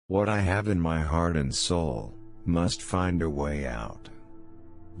What I have in my heart and soul must find a way out.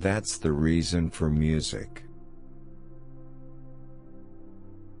 That's the reason for music.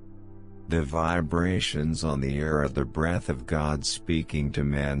 The vibrations on the air are the breath of God speaking to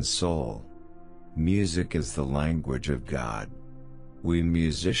man's soul. Music is the language of God. We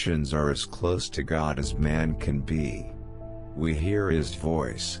musicians are as close to God as man can be. We hear His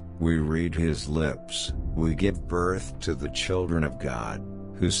voice, we read His lips, we give birth to the children of God,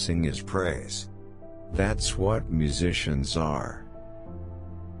 who sing His praise. That's what musicians are.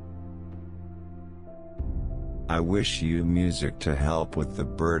 I wish you music to help with the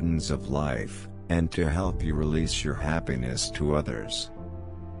burdens of life, and to help you release your happiness to others.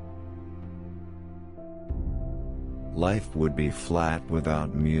 Life would be flat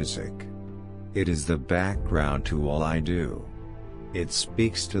without music. It is the background to all I do. It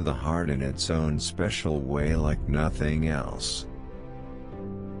speaks to the heart in its own special way like nothing else.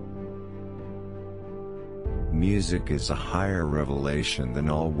 Music is a higher revelation than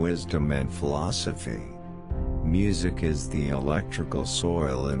all wisdom and philosophy. Music is the electrical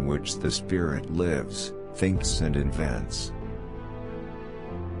soil in which the spirit lives, thinks and invents.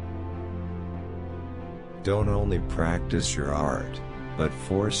 Don't only practice your art, but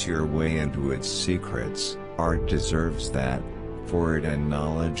force your way into its secrets. Art deserves that, for it and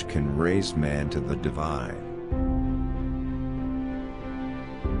knowledge can raise man to the divine.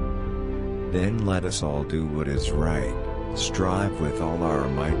 Then let us all do what is right, strive with all our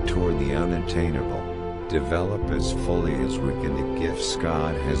might toward the unattainable, develop as fully as we can the gifts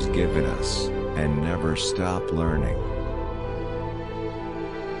God has given us, and never stop learning.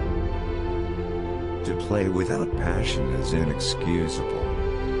 To play without passion is inexcusable.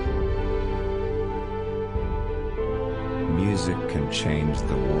 Music can change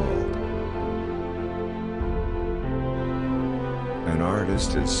the world. An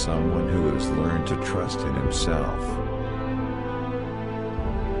artist is someone who has learned to trust in himself.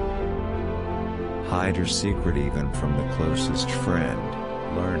 Hide your secret even from the closest friend,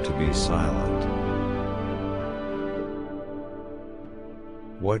 learn to be silent.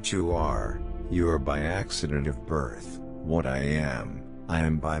 What you are by accident of birth. What I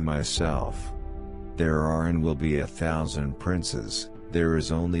am by myself. There are and will be 1,000 princes, there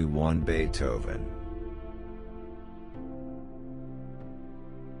is only one Beethoven.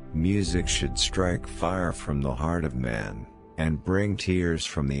 Music should strike fire from the heart of man, and bring tears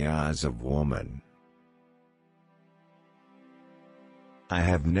from the eyes of woman. I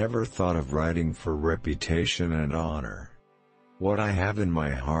have never thought of writing for reputation and honor. What I have in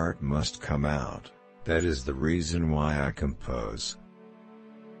my heart must come out, that is the reason why I compose.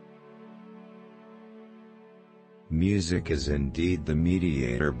 Music is indeed the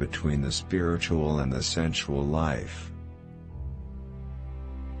mediator between the spiritual and the sensual life.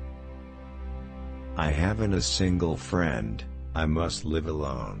 I haven't a single friend, I must live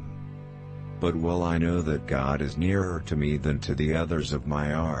alone. But while I know that God is nearer to me than to the others of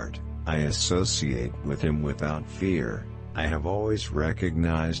my art, I associate with Him without fear. I have always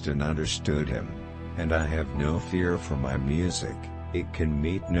recognized and understood Him, and I have no fear for my music, it can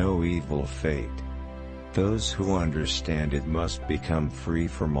meet no evil fate. Those who understand it must become free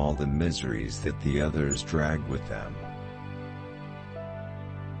from all the miseries that the others drag with them.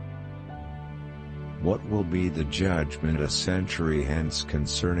 What will be the judgment a century hence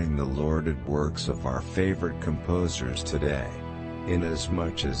concerning the lauded works of our favorite composers today?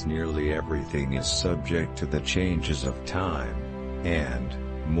 Inasmuch as nearly everything is subject to the changes of time, and,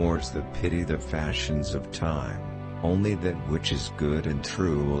 more's the pity the fashions of time, only that which is good and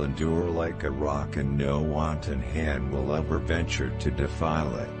true will endure like a rock and no wanton hand will ever venture to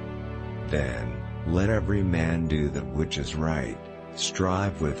defile it. Then, let every man do that which is right,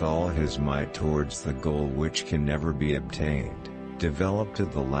 strive with all his might towards the goal which can never be obtained. Develop to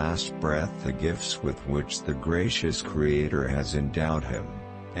the last breath the gifts with which the gracious Creator has endowed him,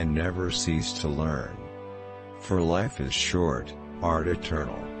 and never cease to learn. For life is short, art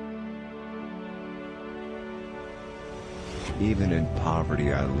eternal. Even in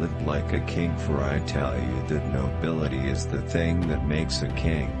poverty I lived like a king, for I tell you that nobility is the thing that makes a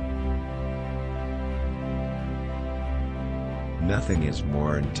king. Nothing is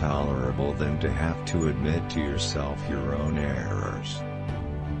more intolerable than to have to admit to yourself your own errors.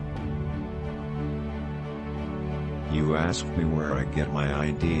 You ask me where I get my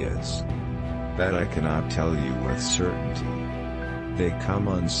ideas. That I cannot tell you with certainty. They come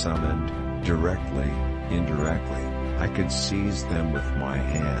unsummoned, directly, indirectly. I could seize them with my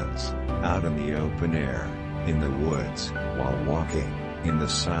hands, out in the open air, in the woods, while walking, in the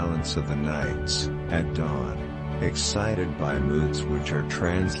silence of the nights, at dawn. excited by moods which are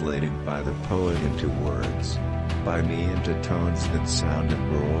translated by the poet into words, by me into tones that sound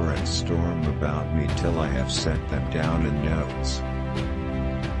and roar and storm about me till I have set them down in notes.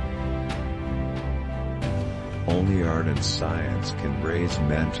 Only art and science can raise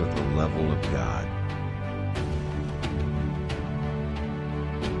men to the level of God.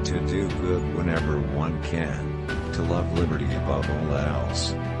 To do good whenever one can, to love liberty above all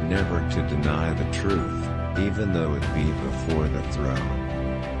else, never to deny the truth, even though it be before the throne.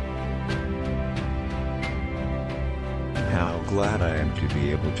 How glad I am to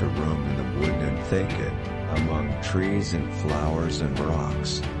be able to roam in the wood and thicket, among trees and flowers and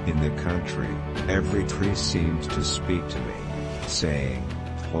rocks, in the country. Every tree seems to speak to me, saying,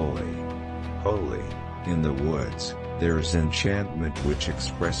 Holy, holy. In the woods, there is enchantment which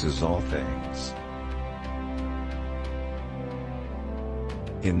expresses all things.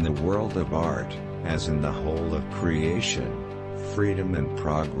 In the world of art, as in the whole of creation, freedom and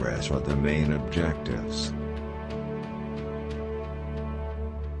progress are the main objectives.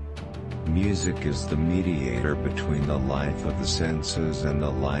 Music is the mediator between the life of the senses and the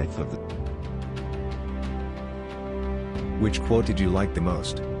life of the... Which quote did you like the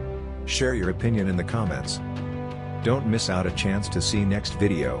most? Share your opinion in the comments. Don't miss out a chance to see next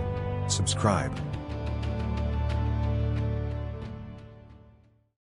video. Subscribe.